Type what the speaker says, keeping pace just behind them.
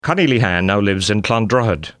Connie Lehan now lives in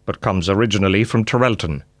Clondrohid, but comes originally from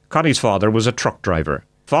Torelton. Connie's father was a truck driver.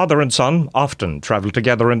 Father and son often travelled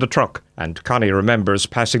together in the truck, and Connie remembers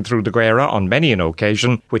passing through the Gearagh on many an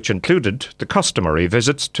occasion, which included the customary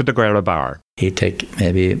visits to the Gearagh bar. He'd take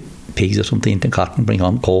maybe pigs or something into Cork, bring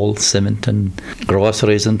home coal, cement and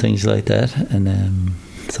groceries and things like that. And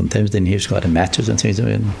sometimes then he'd go out to matches and things,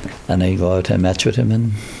 and I go out to a match with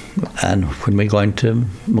him. And when we go into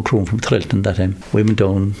Macroom from Torelton that time, we went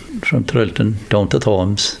down from Torelton down to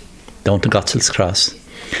Thomes, down to Gotzels Cross,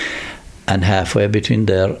 and halfway between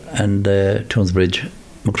there and Toons Bridge,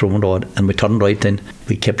 Macroom Road, and we turned right in.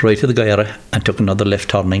 We kept right to the Gearagh and took another left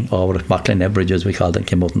turning over at Macklin Bridge, as we called it, and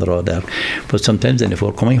came out on the road there. But sometimes then if we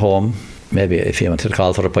were coming home, maybe if he wanted to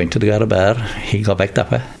call for a pint to the Gearagh bar, he'd go back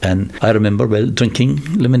that way. And I remember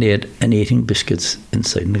drinking lemonade and eating biscuits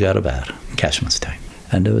inside the Gearagh bar in Cashman's time.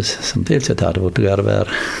 And there was something else I thought about the Gearagh bar.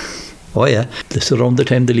 Oh yeah, this was around the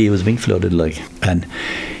time the Lee was being flooded, like, and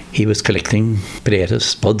he was collecting potatoes,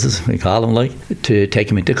 spuds as we call them, like, to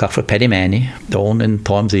take him into Cork for Paddy Manny down in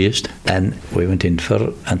Thoms East. And we went in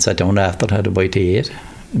for and sat down after, had a bite to eat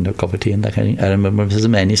and a cup of tea and that kind of thing. I remember Mrs.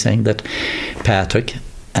 Manny saying that Patrick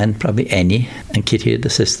and probably Annie and Kitty,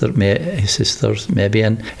 his sisters maybe,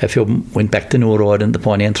 and if you went back to New Road and the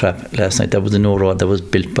Pony and Trap last night, that was the New Road that was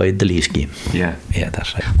built by the Lee scheme. Yeah,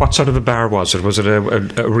 that's right. What sort of a bar was it? Was it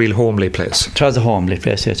a real homely place? It was a homely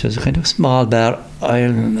place, yeah. It was a kind of small bar. I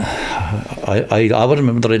would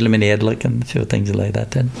remember the red lemonade, like, and a few things like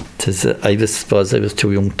that then. I suppose I was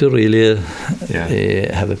too young to really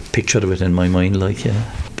have a picture of it in my mind, like, yeah.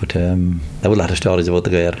 But there were a lot of stories about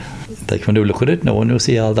the Gearagh. Like, when you look at it now, when you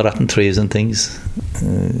see all the rotten trees and things,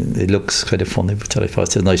 it looks kind of funny, but I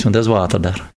thought it's nice when there's water there.